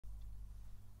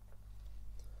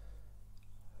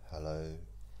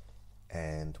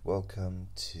welcome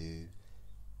to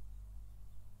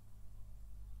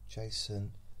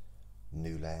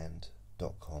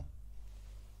jasonnewland.com.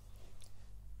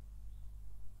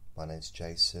 My name's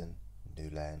Jason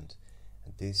Newland,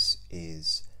 and this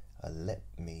is a Let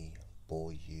Me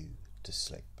Bore You to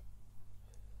Sleep.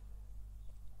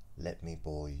 Let me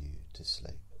bore you to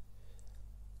sleep.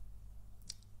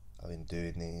 I've been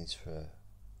doing these for a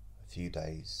few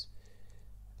days.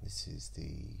 This is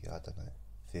the,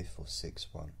 5th or 6th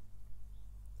one.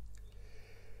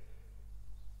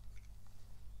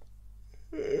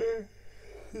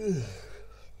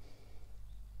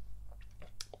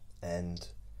 And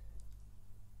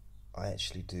I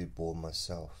actually do bore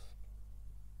myself.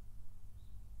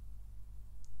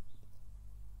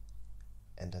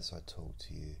 And as I talk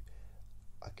to you,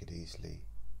 I could easily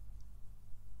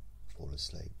fall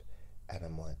asleep, and I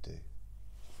might do.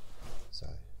 So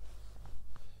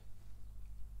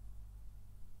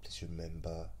please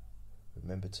remember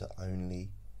to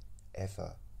only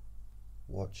ever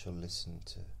watch or listen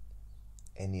to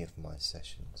any of my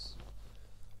sessions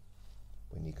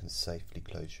when you can safely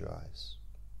close your eyes.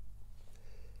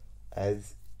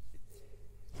 As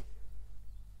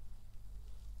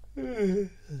it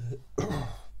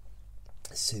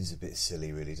seems a bit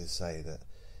silly really to say that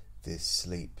this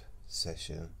sleep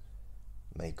session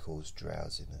may cause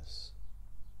drowsiness.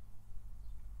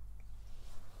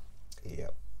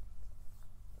 Yep.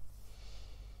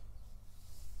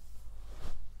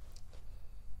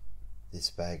 This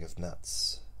bag of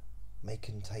nuts may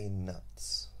contain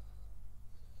nuts.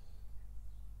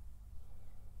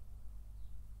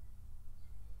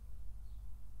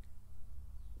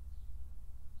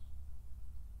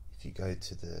 If you go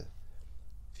to the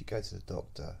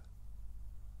doctor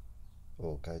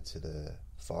or go to the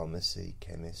pharmacy,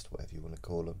 chemist, whatever you want to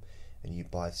call them, and you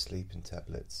buy sleeping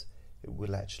tablets, it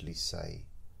will actually say,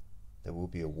 there will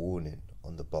be a warning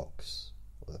on the box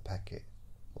or the packet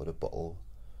or the bottle,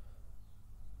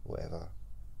 whatever,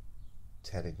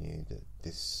 telling you that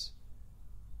this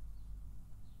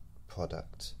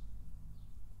product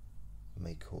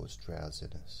may cause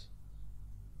drowsiness.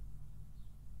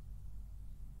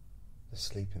 The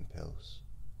sleeping pills.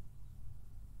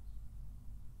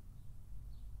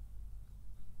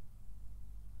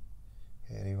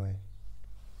 Anyway,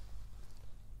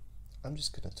 I'm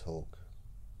just going to talk.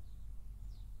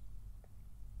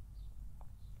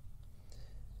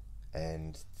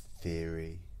 And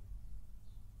theory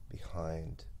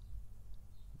behind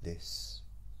this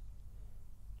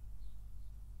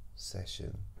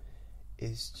session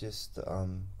is just that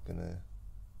I'm going to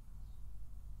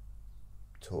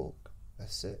talk.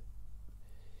 That's it.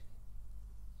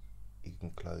 You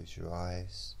can close your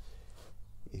eyes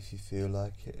if you feel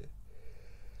like it.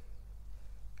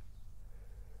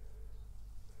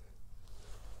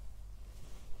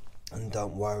 And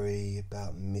don't worry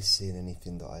about missing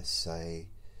anything that I say,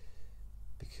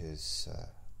 because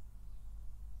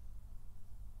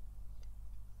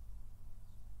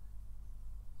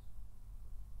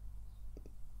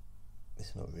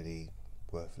it's not really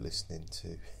worth listening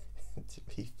to, to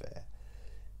be fair.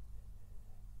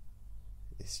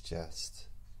 It's just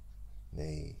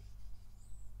me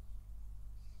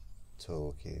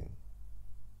talking,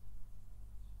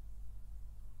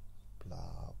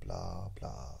 blah, blah,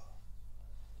 blah.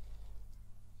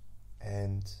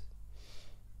 And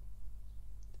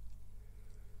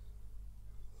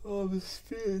I'm just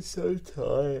feeling so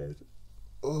tired.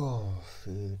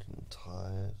 Feeling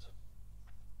tired.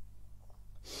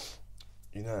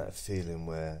 You know that feeling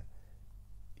where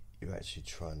you're actually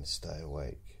trying to stay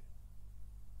awake?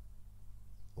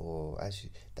 Or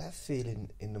actually, that feeling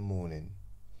in the morning.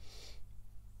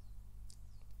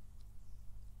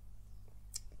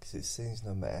 Because it seems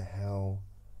no matter how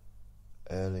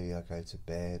early I go to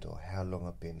bed or how long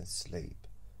I've been asleep,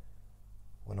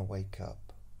 when I wake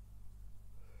up,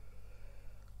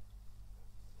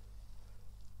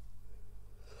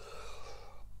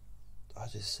 I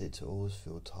just seem to always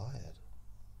feel tired.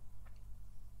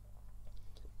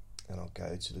 And I'll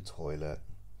go to the toilet.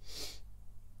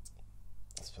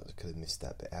 I suppose I could have missed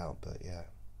that bit out, but yeah.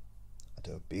 I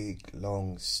do a big,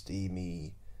 long,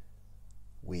 steamy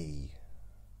wee.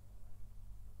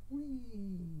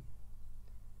 Wee.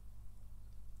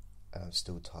 And I'm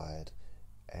still tired,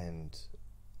 and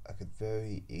I could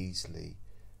very easily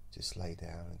just lay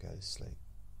down and go to sleep.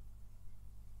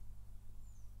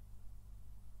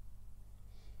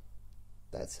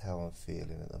 That's how I'm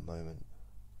feeling at the moment.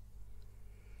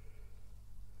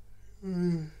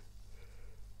 I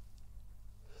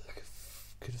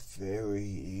could very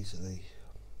easily.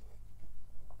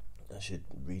 I should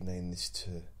rename this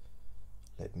to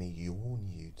Let Me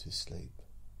Yawn You to Sleep.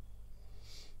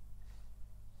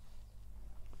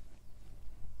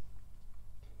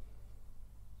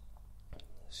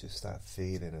 It's just that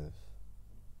feeling of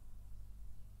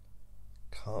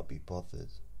can't be bothered,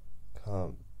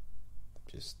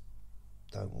 just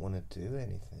don't want to do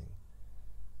anything,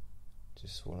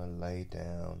 just want to lay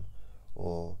down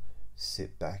or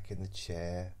sit back in the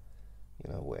chair,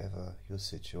 whatever your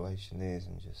situation is,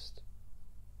 and just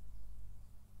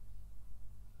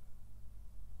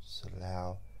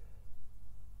allow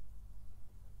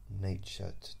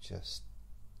nature to just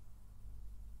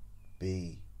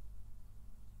be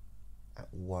at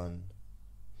one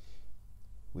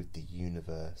with the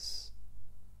universe.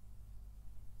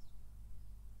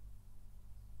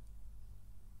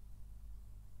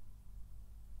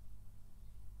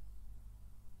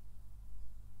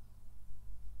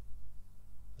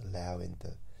 Allowing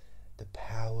the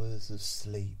powers of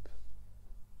sleep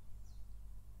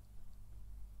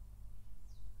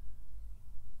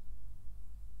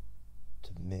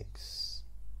to mix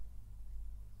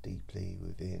deeply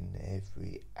within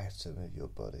every atom of your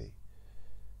body.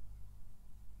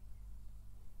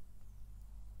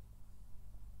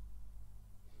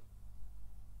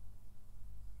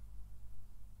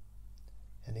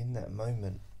 And in that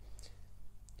moment,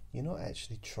 you're not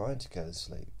actually trying to go to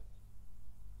sleep.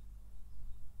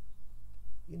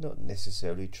 You're not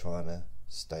necessarily trying to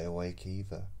stay awake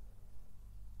either.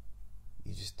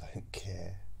 You just don't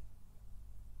care.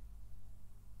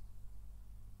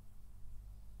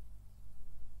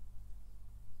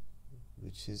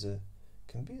 Which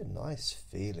can be a nice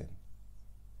feeling,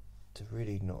 to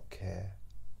really not care.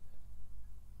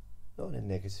 Not in a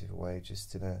negative way,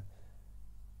 just in a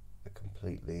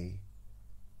completely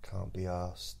can't be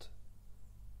asked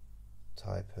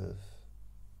type of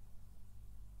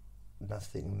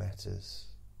nothing matters.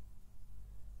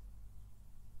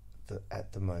 That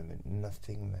at the moment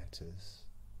nothing matters.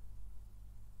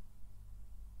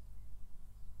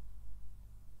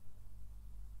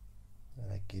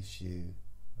 And that gives you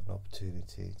an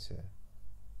opportunity to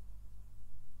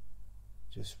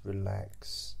just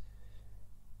relax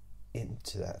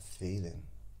into that feeling.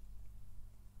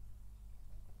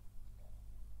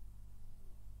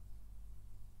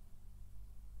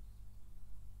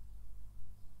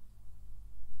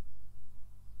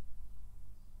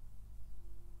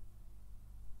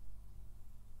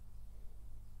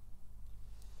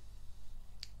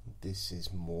 This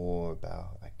is more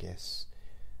about, I guess,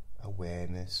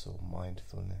 awareness or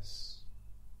mindfulness.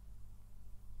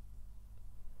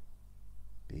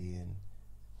 Being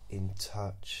in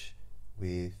touch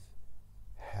with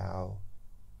how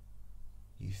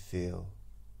you feel.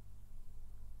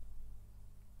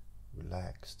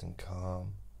 Relaxed and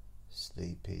calm,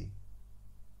 sleepy,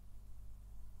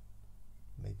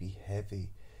 maybe heavy.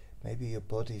 Maybe your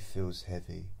body feels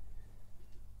heavy.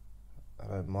 I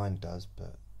know mine does,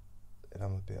 and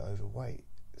I'm a bit overweight,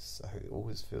 so it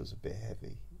always feels a bit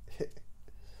heavy.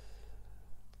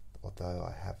 Although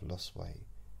I have lost weight.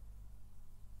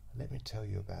 Let me tell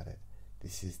you about it.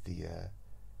 This is the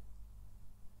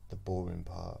boring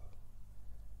part.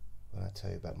 When I tell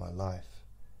you about my life,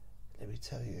 let me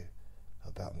tell you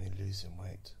about me losing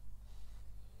weight.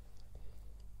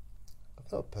 I've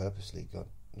not purposely gone.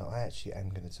 No, I actually am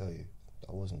going to tell you.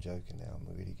 I wasn't joking now. I'm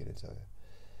really going to tell you.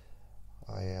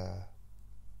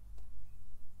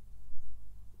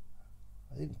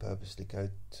 I didn't purposely go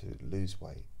to lose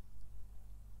weight.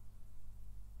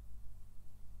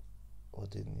 Or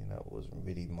didn't, it wasn't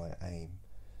really my aim.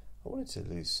 I wanted to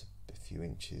lose a few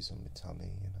inches on my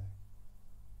tummy,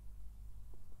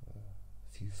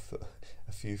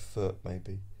 a few foot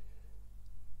maybe.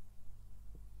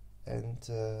 And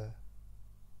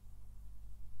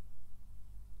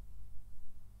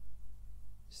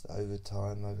just over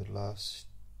time, over the last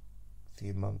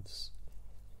few months,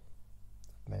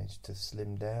 I've managed to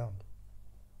slim down,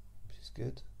 which is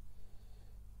good.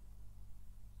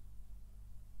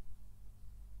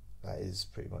 That is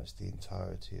pretty much the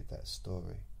entirety of that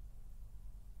story.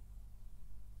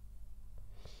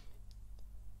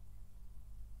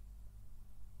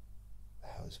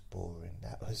 That was boring.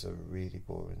 That was a really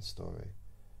boring story.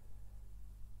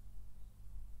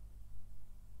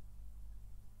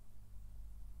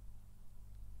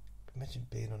 Imagine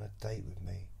being on a date with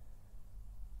me.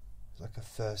 It's like a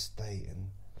first date,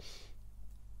 and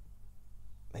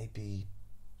maybe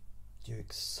you're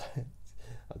excited.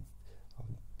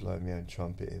 I'm blowing my own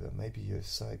trumpet here, but maybe you're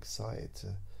so excited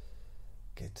to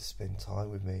get to spend time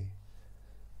with me.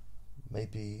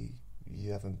 Maybe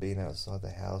you haven't been outside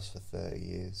the house for 30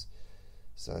 years,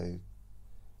 so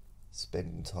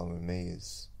spending time with me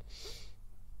is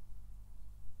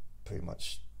pretty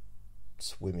much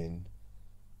swimming.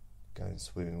 Going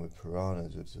swimming with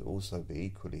piranhas would also be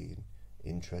equally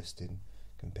interesting,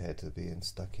 compared to being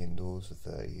stuck indoors for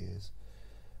 30 years.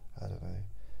 I don't know.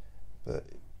 But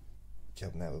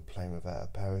jumping out of a plane without a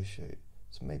parachute.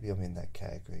 So maybe I'm in that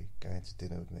category, going to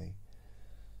dinner with me.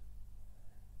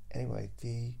 Anyway,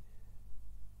 you're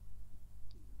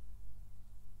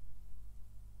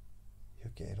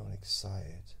getting all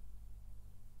excited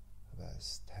about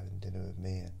having dinner with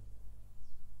me, and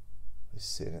we're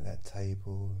sitting at that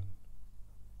table, and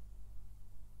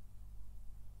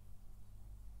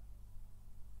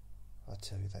I'll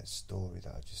tell you that story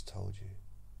that I just told you.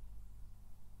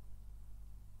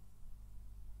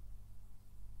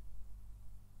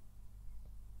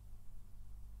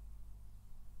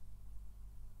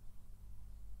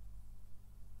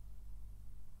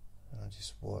 And I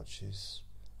just watch as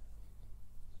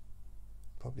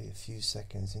probably a few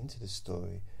seconds into the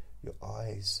story, your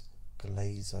eyes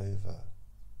glaze over,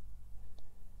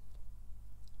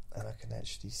 and I can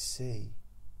actually see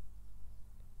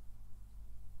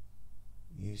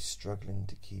you struggling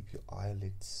to keep your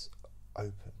eyelids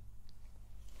open.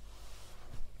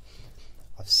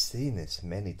 I've seen this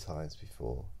many times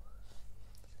before,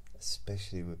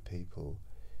 especially with people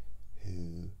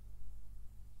who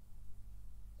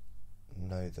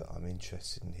know that I'm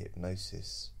interested in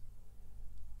hypnosis,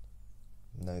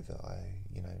 know that I,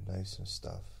 know some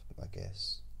stuff, I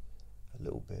guess, a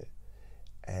little bit.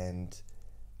 And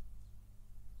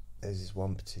there's this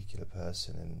one particular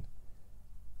person, and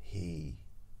he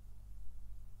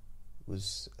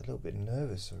was a little bit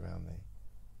nervous around me.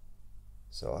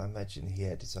 So I imagine he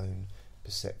had his own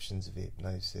perceptions of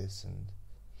hypnosis, and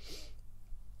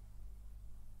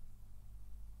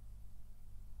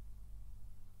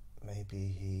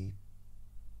maybe who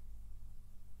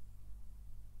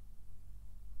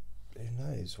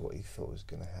knows what he thought was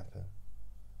going to happen.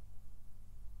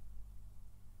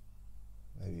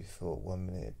 Maybe he thought one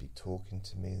minute it'd be talking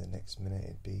to me, the next minute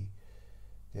it'd be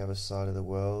the other side of the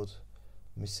world,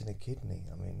 missing a kidney.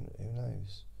 I mean, who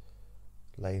knows?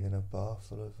 Laying in a bar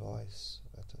full of ice.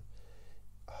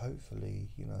 Hopefully,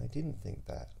 I didn't think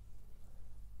that,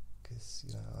 because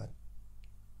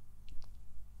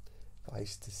I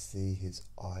used to see his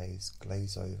eyes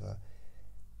glaze over,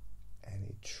 and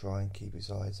he'd try and keep his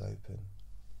eyes open.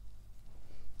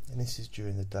 And this is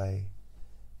during the day.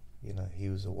 He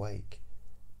was awake,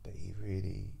 but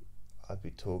I'd be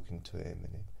talking to him,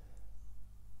 and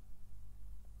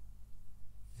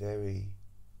very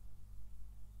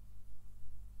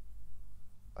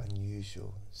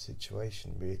unusual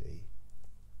situation, really.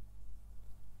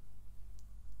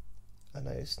 I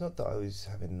know it's not that I was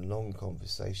having long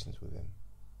conversations with him,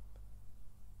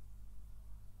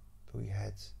 but we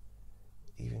had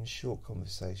even short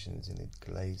conversations, and it'd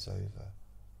glaze over.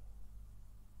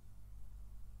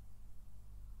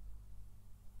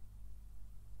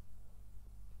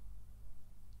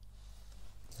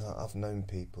 Now, I've known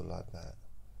people like that,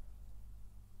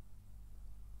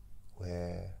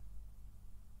 where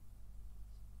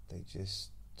they just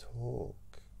talk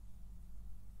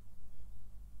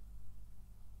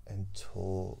and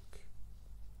talk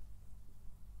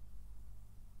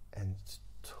and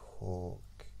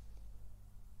talk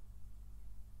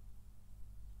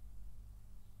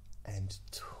and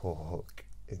talk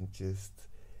and just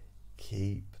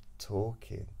keep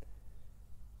talking.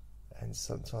 And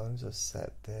sometimes I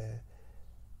sat there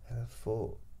and I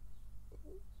thought,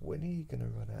 when are you going to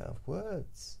run out of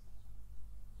words?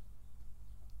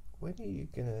 When are you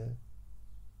going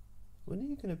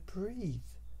to breathe?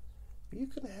 Are you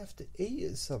going to have to eat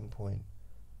at some point?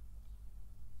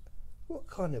 What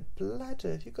kind of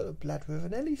bladder? Have you got a bladder of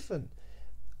an elephant?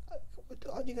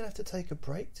 Aren't you going to have to take a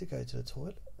break to go to the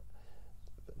toilet?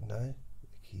 But no, we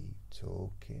keep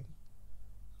talking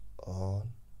on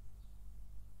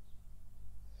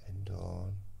and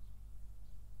on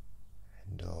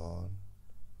and on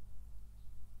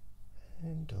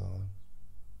and on.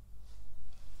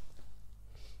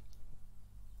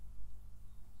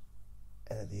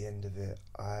 And at the end of it,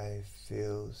 I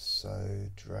feel so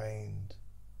drained,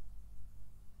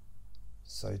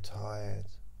 so tired.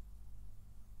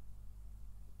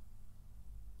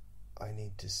 I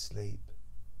need to sleep.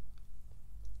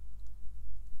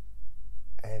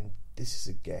 And this is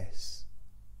a guess.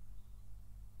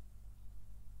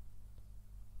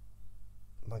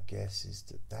 My guess is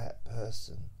that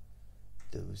person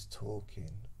that was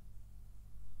talking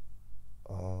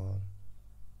on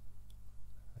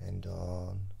and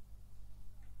on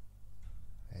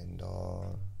and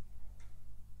on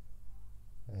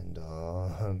and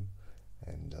on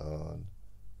and on,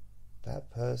 that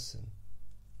person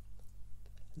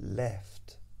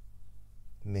left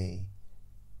me,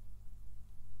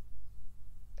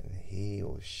 and he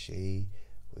or she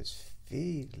was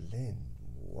feeling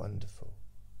wonderful,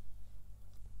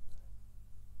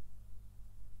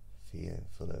 feeling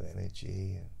full of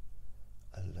energy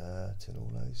and alert and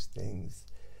all those things,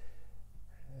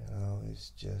 and I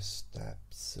was just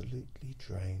absolutely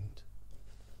drained.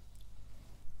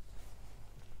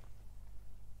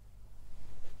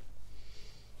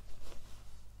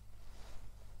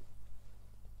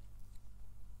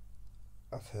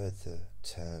 I've heard the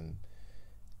term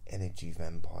energy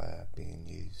vampire being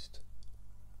used.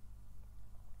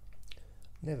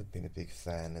 Never been a big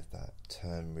fan of that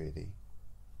term really,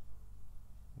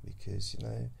 because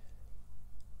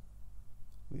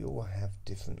we all have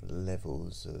different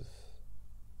levels of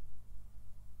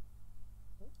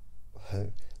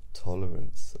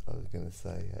tolerance, I was going to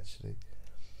say actually,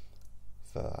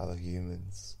 for other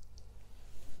humans.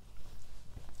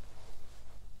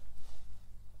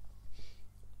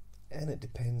 And it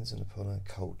depends upon our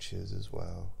cultures as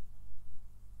well.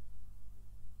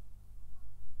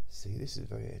 See, this is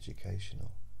very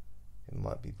educational. It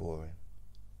might be boring,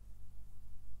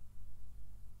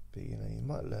 but you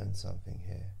might learn something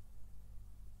here.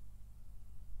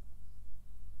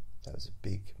 That was a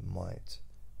big might.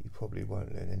 You probably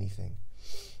won't learn anything,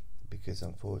 because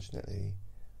unfortunately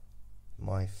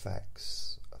my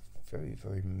facts are very,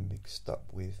 very mixed up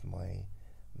with my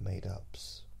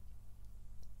made-ups.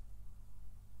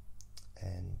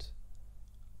 And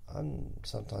I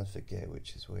sometimes forget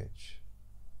which is which.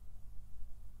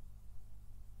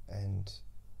 And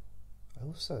I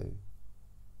also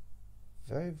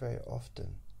very, very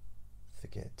often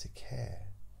forget to care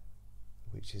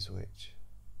which is which.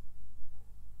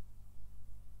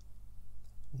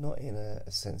 Not in a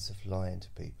sense of lying to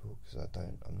people, because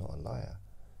I'm not a liar.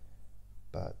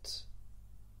 But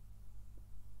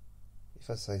if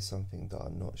I say something that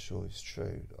I'm not sure is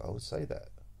true, I will say that.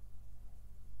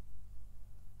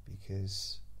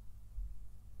 Because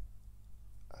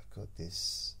I've got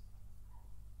this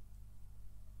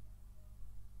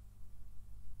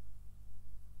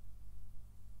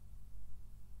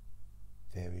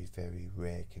very, very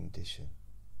rare condition.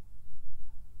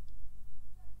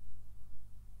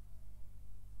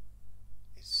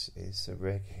 It's a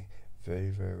rare,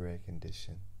 very, very rare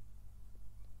condition.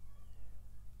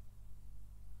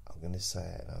 I'm going to say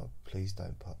it now. Please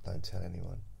don't tell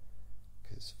anyone.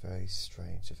 It's very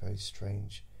strange, a very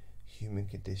strange human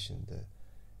condition that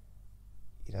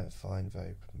you don't find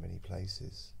very many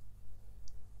places.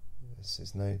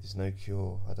 There's no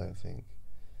cure, I don't think.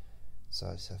 So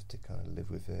I just have to kind of live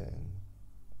with it, and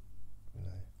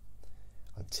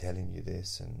I'm telling you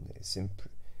this, and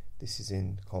this is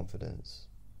in confidence.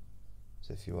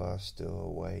 So if you are still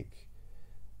awake,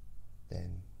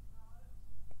 then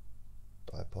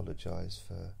I apologise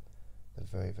for the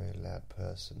very, very loud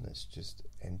person that's just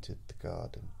entered the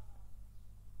garden.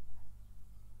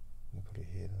 You can probably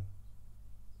hear them.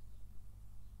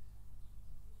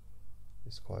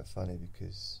 It's quite funny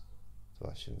because, so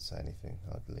I shouldn't say anything,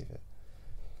 I'd leave it.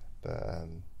 But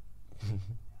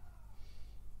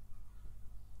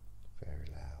very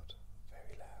loud,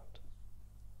 very loud.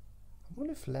 I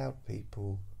wonder if loud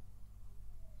people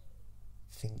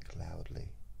think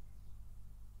loudly.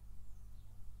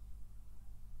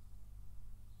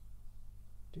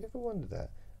 Do you ever wonder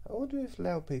that? I wonder if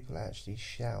loud people actually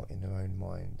shout in their own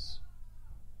minds.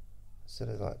 Instead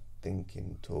of like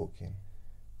thinking, talking,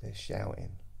 they're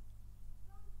shouting.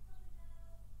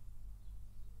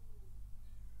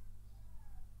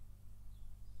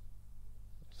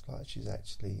 It's like she's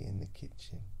actually in the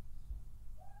kitchen.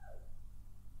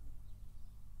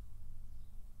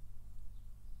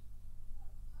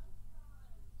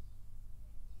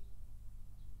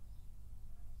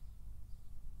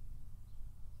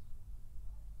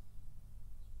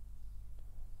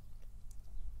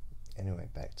 Anyway,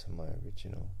 back to my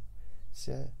original.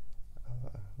 So,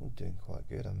 I'm doing quite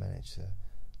good. I managed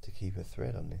to keep a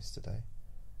thread on this today.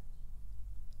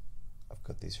 I've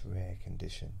got this rare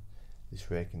condition,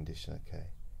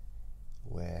 okay,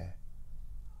 where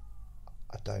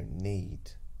I don't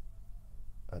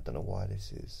know why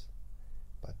this is,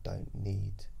 but I don't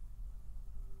need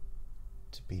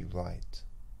to be right.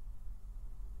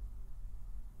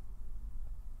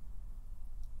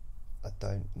 I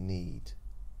don't need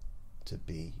to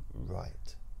be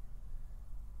right.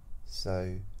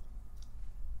 So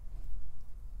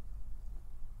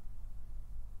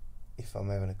if I'm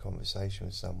having a conversation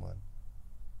with someone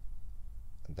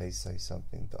and they say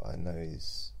something that I know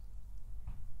is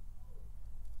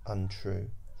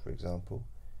untrue, for example,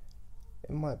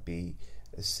 it might be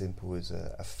as simple as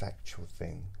a factual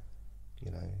thing,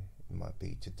 it might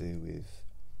be to do with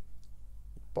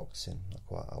boxing.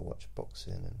 I watch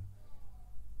boxing and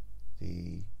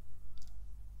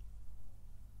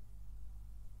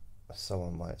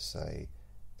someone might say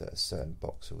that a certain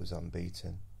boxer was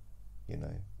unbeaten, you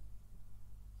know,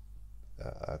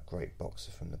 a great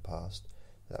boxer from the past,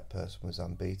 that person was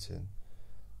unbeaten,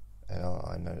 and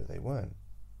I know that they weren't.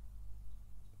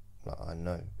 Like, I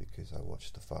know because I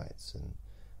watched the fights and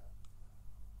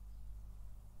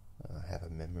I have a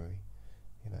memory,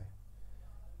 you know.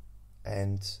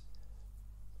 And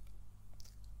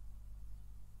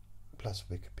plus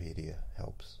Wikipedia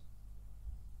helps.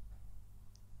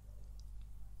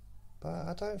 But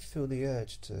I don't feel the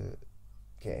urge to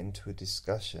get into a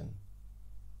discussion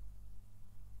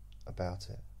about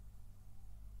it.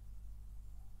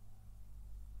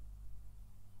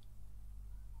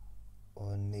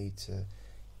 Or need to,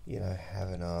 you know, have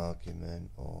an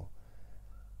argument or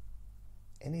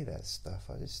any of that stuff.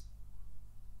 I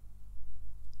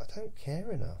don't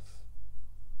care enough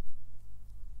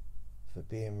for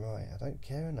being right. I don't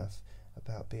care enough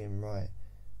about being right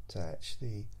to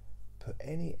actually put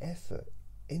any effort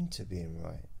into being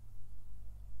right.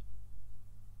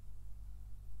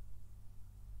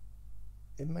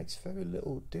 It makes very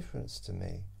little difference to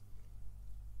me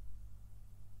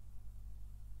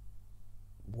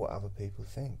what other people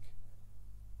think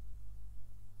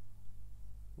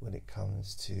when it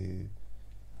comes to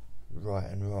right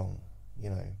and wrong, you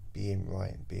know, being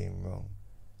right and being wrong.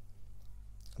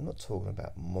 I'm not talking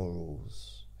about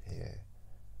morals here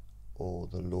or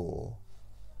the law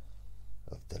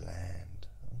of the land.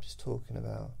 I'm just talking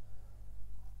about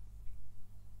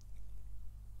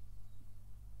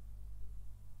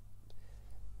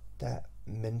that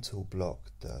mental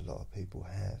block that a lot of people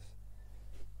have,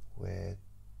 where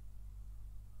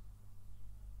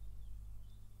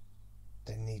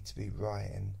they need to be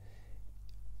right, and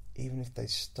even if they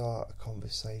start a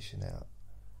conversation out,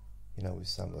 you know, with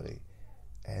somebody,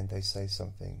 and they say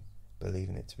something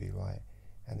believing it to be right,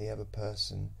 and the other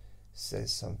person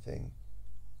says something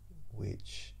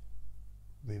which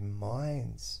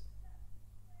reminds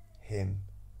him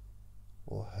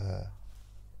or her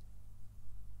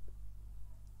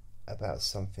about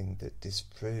something that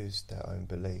disproves their own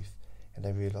belief, and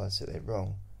they realise that they're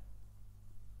wrong.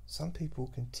 Some people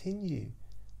continue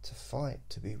to fight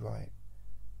to be right,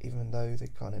 even though they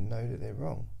kind of know that they're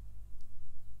wrong.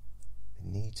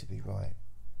 They need to be right,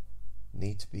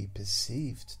 need to be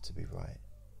perceived to be right.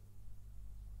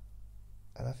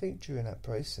 And I think during that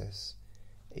process,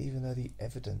 even though the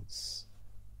evidence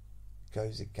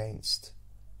goes against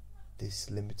this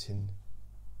limiting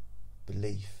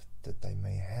belief that they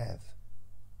may have,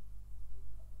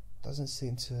 doesn't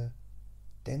seem to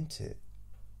dent it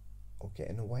or get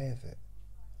in the way of it.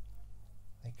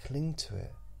 They cling to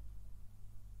it.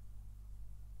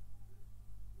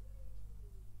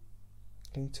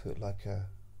 Cling to it like a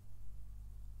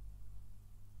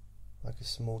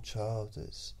small child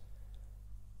that's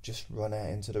just run out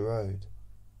into the road.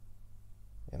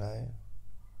 You know,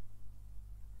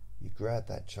 you grab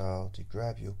that child, you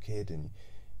grab your kid, and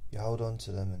you hold on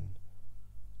to them, and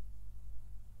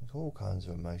there's all kinds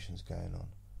of emotions going on.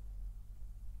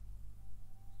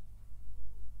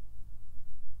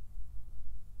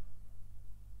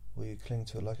 Or you cling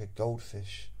to it like a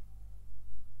goldfish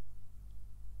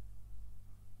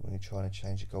when you're trying to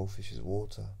change a goldfish's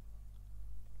water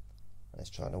and it's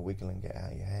trying to wiggle and get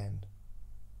out of your hand.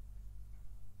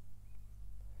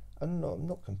 I'm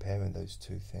not comparing those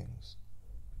two things.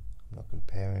 I'm not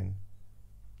comparing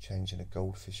changing a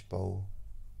goldfish bowl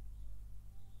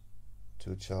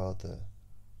to a child that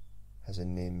has a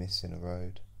near miss in a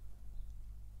road.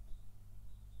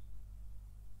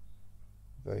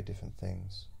 Very different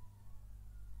things.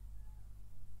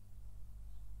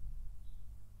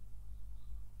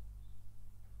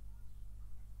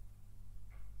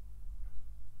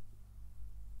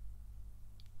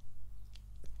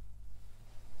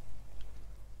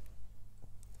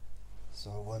 So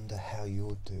I wonder how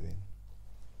you're doing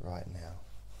right now.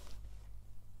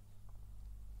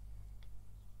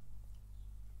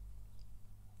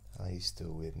 Are you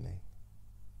still with me?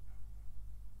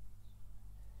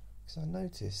 Because I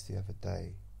noticed the other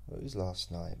day, well, it was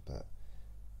last night, but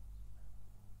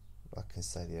I can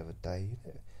say the other day, you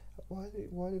know,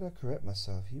 why did I correct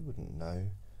myself? You wouldn't know.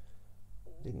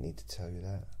 I didn't need to tell you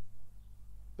that.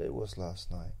 But it was last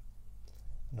night.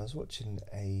 And I was watching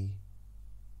a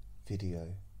video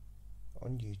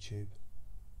on YouTube,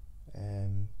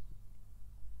 I'm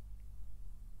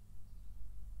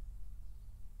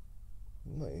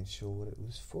not even sure what it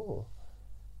was for.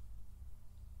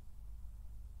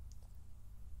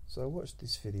 So I watched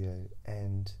this video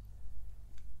and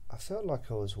I felt like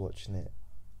I was watching it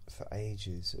for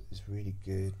ages. It was really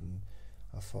good and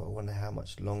I thought, I wonder how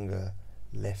much longer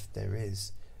left there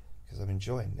is, because I'm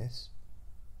enjoying this.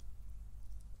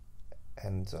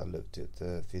 And I looked at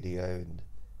the video, and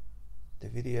the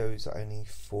video is only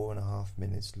 4.5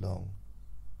 minutes long.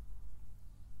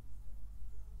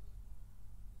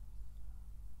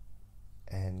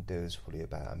 And there was probably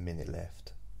about a minute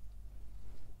left.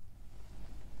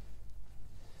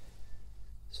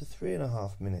 So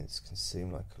 3.5 minutes can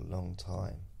seem like a long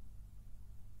time.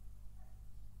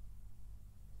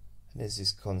 And there's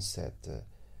this concept that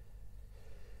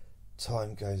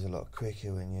time goes a lot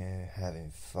quicker when you're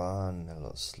having fun, a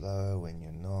lot slower when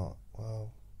you're not.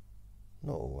 Well,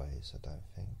 not always, I don't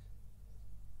think.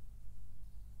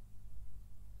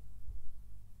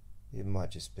 It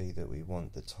might just be that we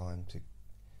want the time to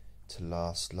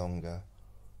last longer.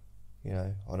 You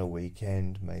know, on a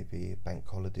weekend, maybe a bank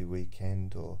holiday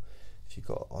weekend, or if you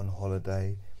got on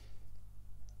holiday,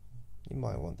 you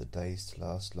might want the days to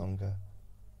last longer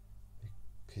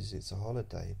because it's a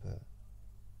holiday. But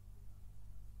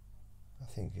I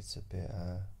think it's a bit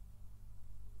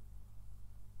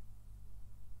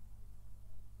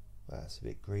well, it's a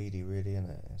bit greedy, really, isn't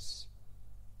it?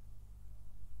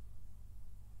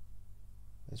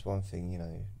 There's one thing, you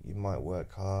know, you might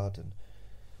work hard and,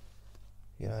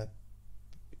 you know,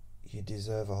 you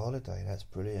deserve a holiday, that's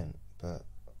brilliant, but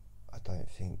I don't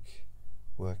think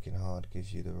working hard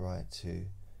gives you the right to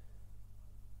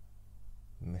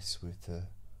mess with the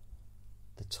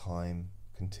time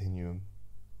continuum.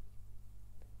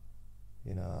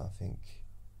 You know, I think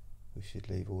we should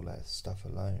leave all that stuff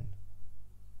alone.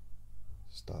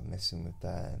 Start messing with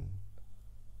that, and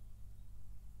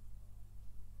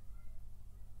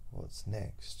what's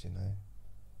next, you know?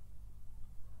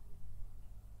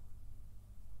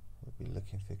 We'll be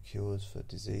looking for cures for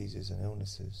diseases and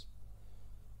illnesses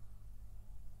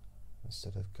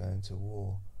instead of going to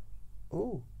war.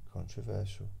 Ooh,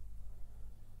 controversial.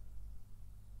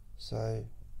 So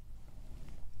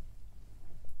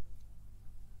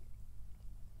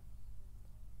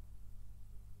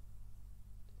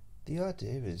the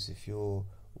idea is, if you're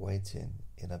waiting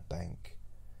in a bank,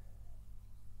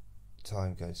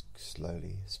 time goes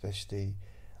slowly. Especially,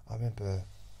 I remember,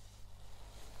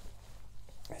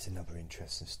 there's another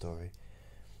interesting story.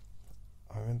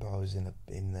 I remember I was in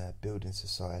a building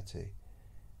society.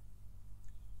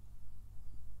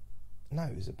 No,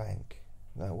 it was a bank.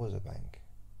 No, it was a bank.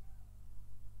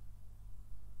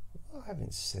 I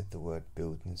haven't said the word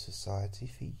building society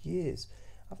for years.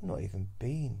 I've not even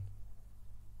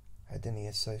had any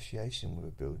association with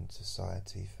a building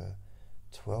society for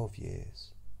 12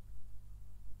 years.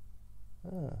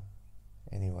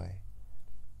 Anyway,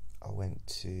 I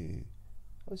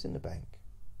was in the bank,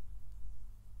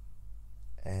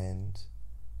 and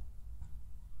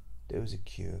there was a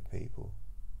queue of people.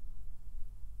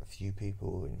 A few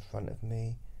people in front of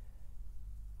me,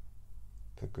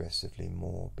 progressively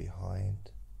more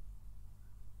behind,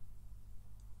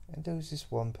 and there was this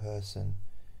one person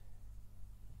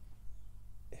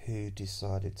who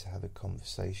decided to have a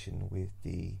conversation with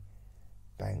the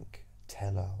bank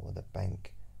teller or the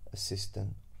bank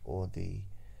assistant or the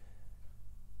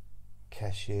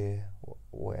cashier,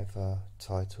 whatever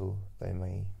title they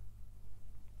may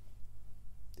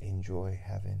enjoy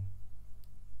having.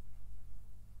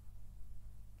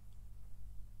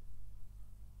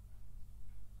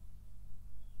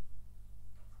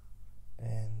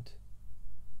 And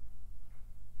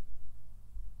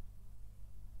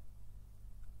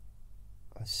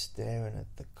I was staring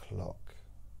at the clock.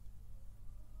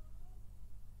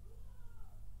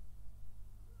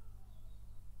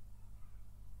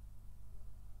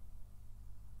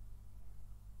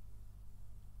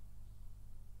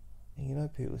 And you know,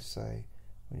 people say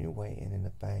when you're waiting in a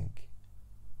bank,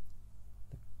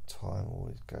 the time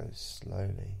always goes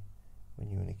slowly when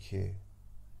you're in a queue.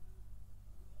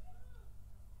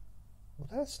 Well,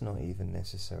 that's not even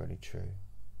necessarily true.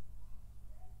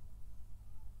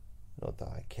 Not that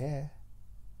I care,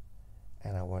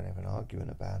 and I won't have an argument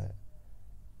about it.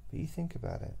 But you think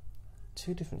about it,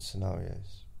 2 different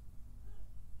scenarios.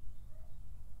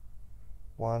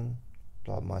 One,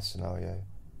 like my scenario,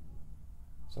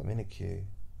 so I'm in a queue.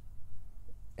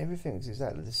 Everything's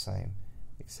exactly the same,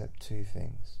 except 2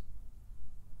 things.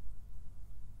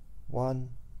 One,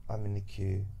 I'm in the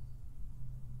queue,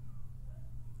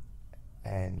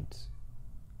 and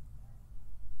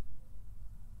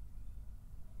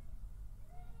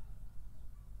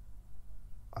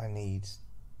I need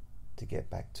to get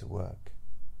back to work,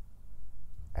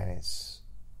 and it's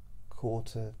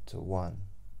 1:45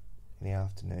 in the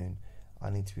afternoon. I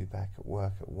need to be back at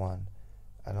work at 1,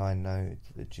 and I know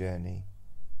that the journey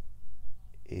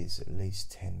is at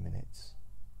least 10 minutes.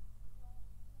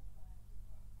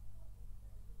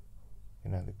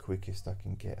 The quickest I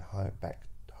can get back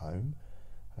home,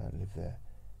 I don't live there,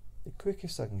 the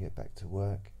quickest I can get back to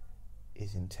work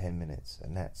is in 10 minutes,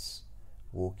 and that's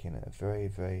walking at a very,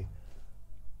 very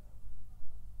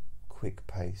quick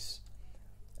pace.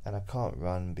 And I can't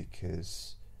run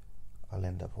because I'll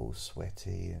end up all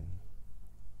sweaty, and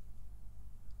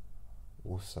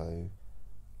also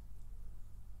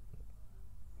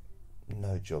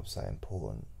no job's that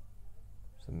important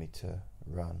for me to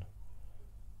run.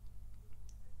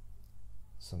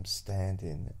 So I'm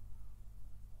standing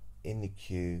in the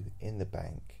queue in the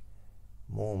bank,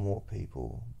 more and more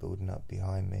people building up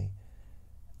behind me,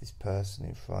 this person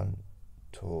in front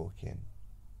talking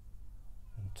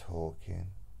and talking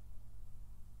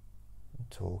and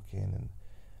talking, and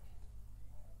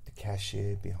the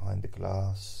cashier behind the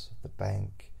glass of the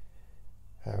bank,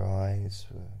 her eyes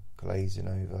were glazing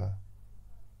over,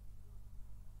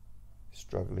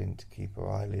 struggling to keep her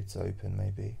eyelids open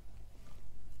maybe.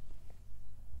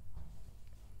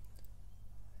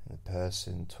 And the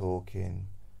person talking,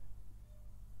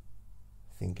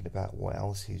 thinking about what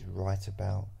else he's right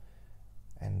about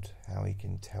and how he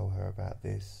can tell her about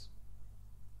this.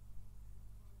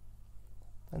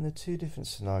 And the two different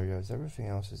scenarios, everything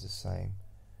else is the same.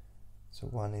 So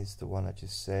one is the one I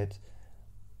just said,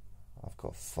 I've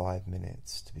got 5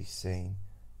 minutes to be seen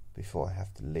before I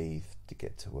have to leave to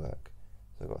get to work.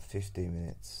 So I've got 15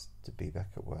 minutes to be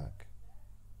back at work.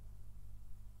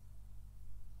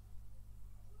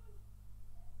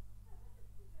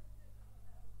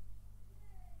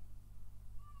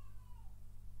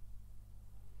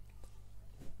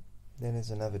 Then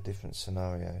there's another different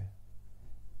scenario,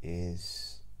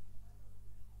 is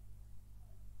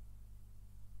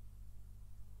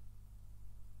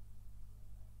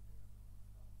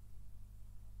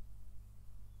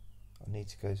I need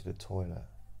to go to the toilet.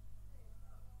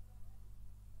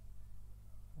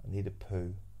 I need a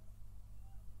poo.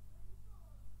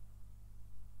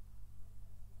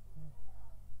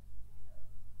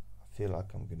 I feel like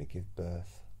I'm going to give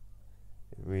birth.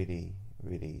 It really,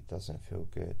 really doesn't feel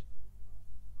good.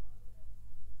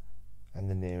 And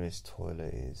the nearest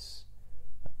toilet is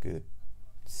a good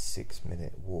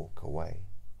 6-minute walk away.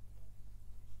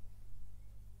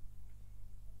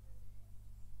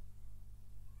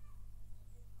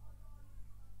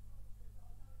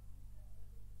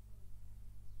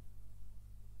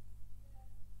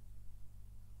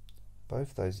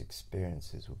 Both those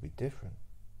experiences will be different.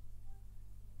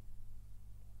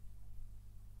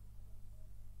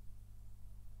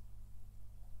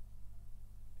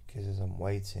 Because as I'm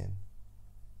waiting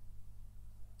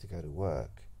to go to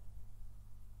work,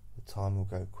 the time will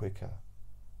go quicker.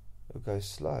 It'll go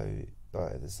slow,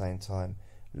 but at the same time,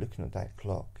 looking at that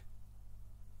clock,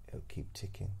 it'll keep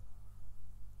ticking.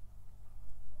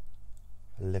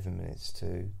 11 minutes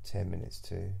to, 10 minutes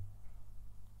to,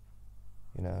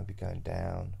 I'll be going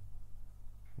down.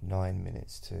 9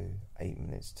 minutes to, 8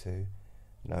 minutes to,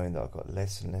 knowing that I've got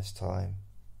less and less time.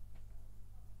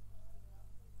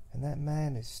 And that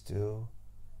man is still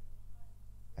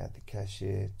at the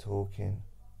cashier talking.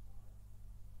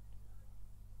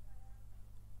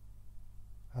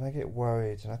 And I get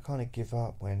worried, and I kind of give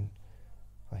up when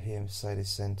I hear him say this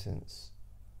sentence.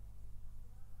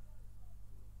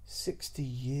 60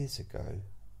 years ago,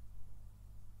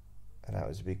 and that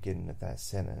was the beginning of that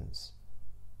sentence,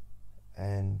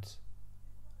 and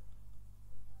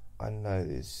I know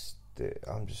this, that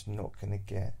I'm just not going to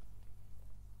get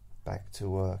back to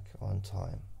work on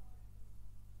time.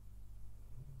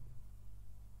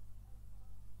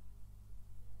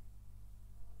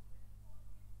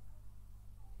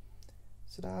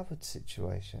 So the other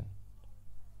situation,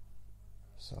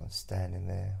 so I'm standing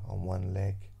there on one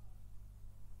leg,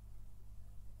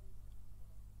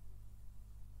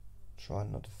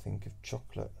 trying not to think of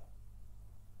chocolate.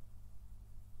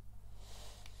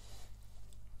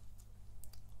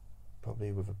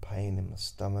 Probably with a pain in my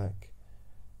stomach,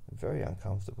 very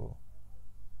uncomfortable.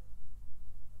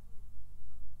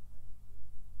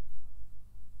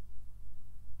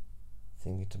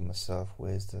 Thinking to myself,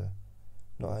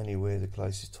 not only where the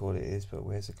closest toilet is, but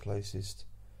where's the closest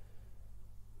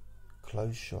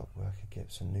clothes shop where I could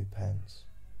get some new pants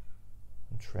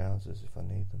and trousers if I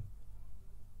need them.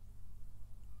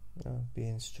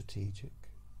 Being strategic,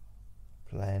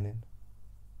 planning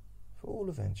for all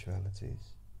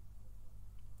eventualities.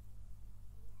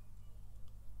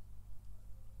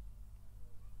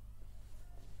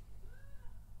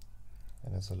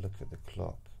 And as I look at the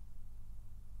clock,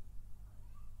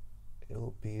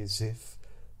 it'll be as if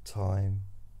time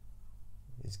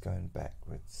is going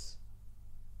backwards.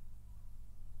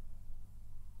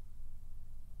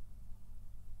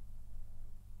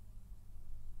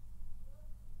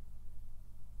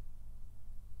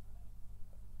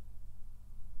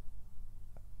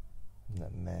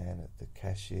 that man at the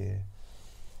cashier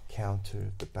counter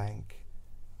of the bank.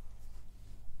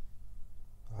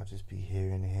 I'll just be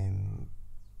hearing him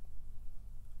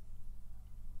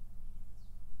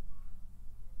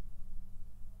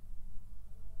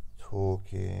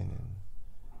talking and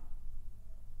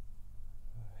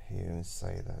hear him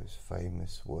say those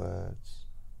famous words.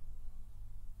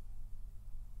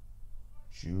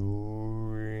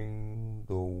 During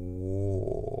the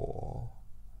war.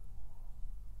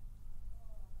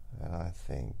 And I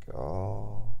think,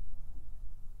 oh,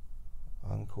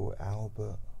 Uncle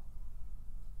Albert,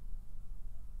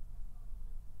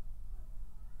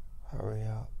 hurry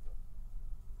up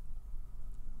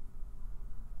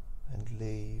and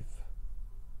leave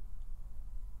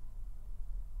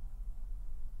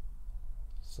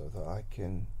so that I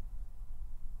can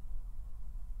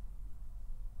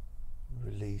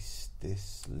release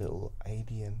this little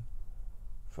alien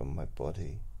from my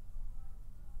body.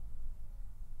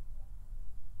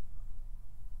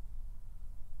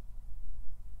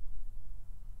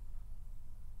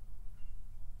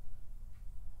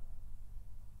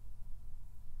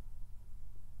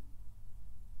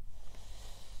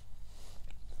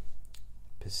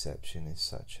 Perception is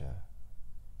such a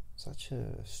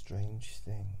strange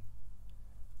thing.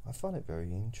 I find it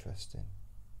very interesting.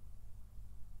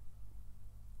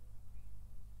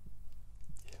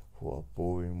 What a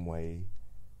boring way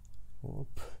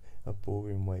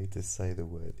to say the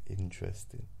word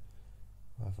interesting.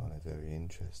 I find it very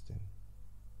interesting.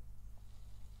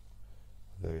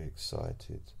 I'm very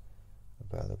excited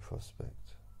about the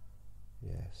prospect.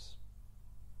 Yes.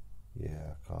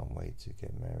 Yeah, I can't wait to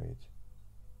get married.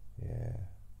 Yeah.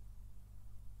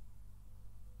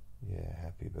 Yeah,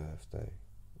 happy birthday.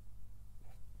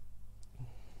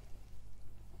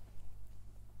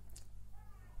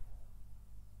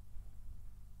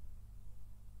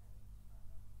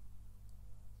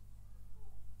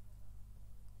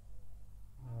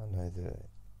 I know that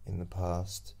in the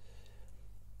past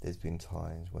there's been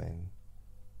times when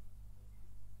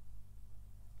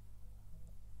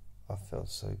I felt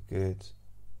so good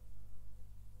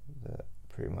that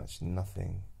pretty much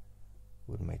nothing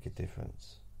would make a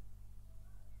difference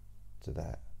to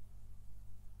that.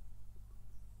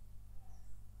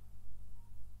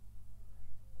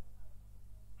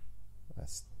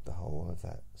 That's the whole of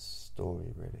that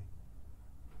story, really.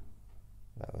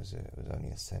 That was it. It was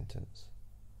only a sentence.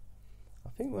 I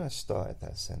think when I started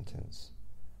that sentence,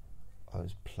 I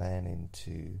was planning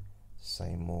to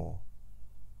say more,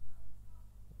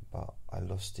 but I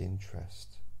lost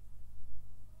interest.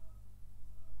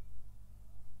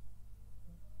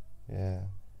 Yeah,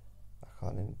 I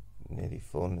can't nearly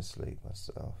fallen asleep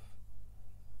myself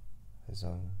as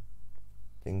I'm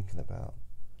thinking about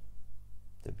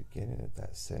the beginning of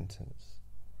that sentence.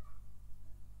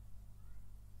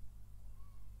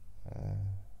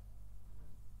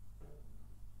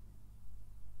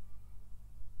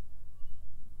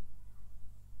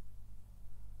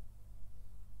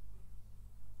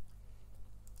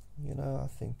 You know, I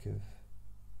think of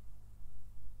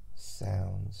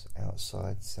sounds,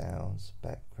 outside sounds,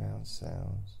 background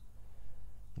sounds,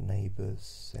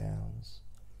 neighbours' sounds.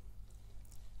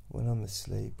 When I'm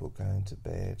asleep or going to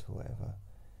bed or whatever,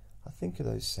 I think of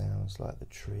those sounds like the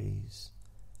trees,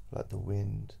 like the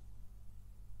wind.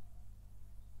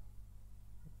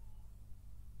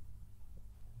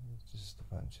 It's just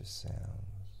a bunch of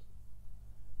sounds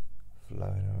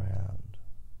flowing around.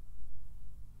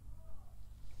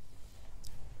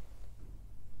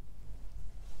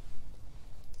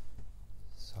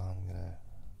 So I'm going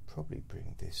to probably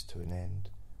bring this to an end.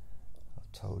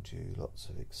 I've told you lots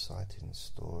of exciting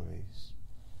stories,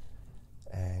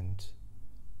 and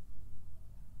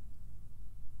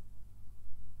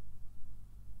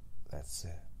that's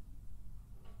it.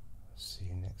 I'll see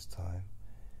you next time.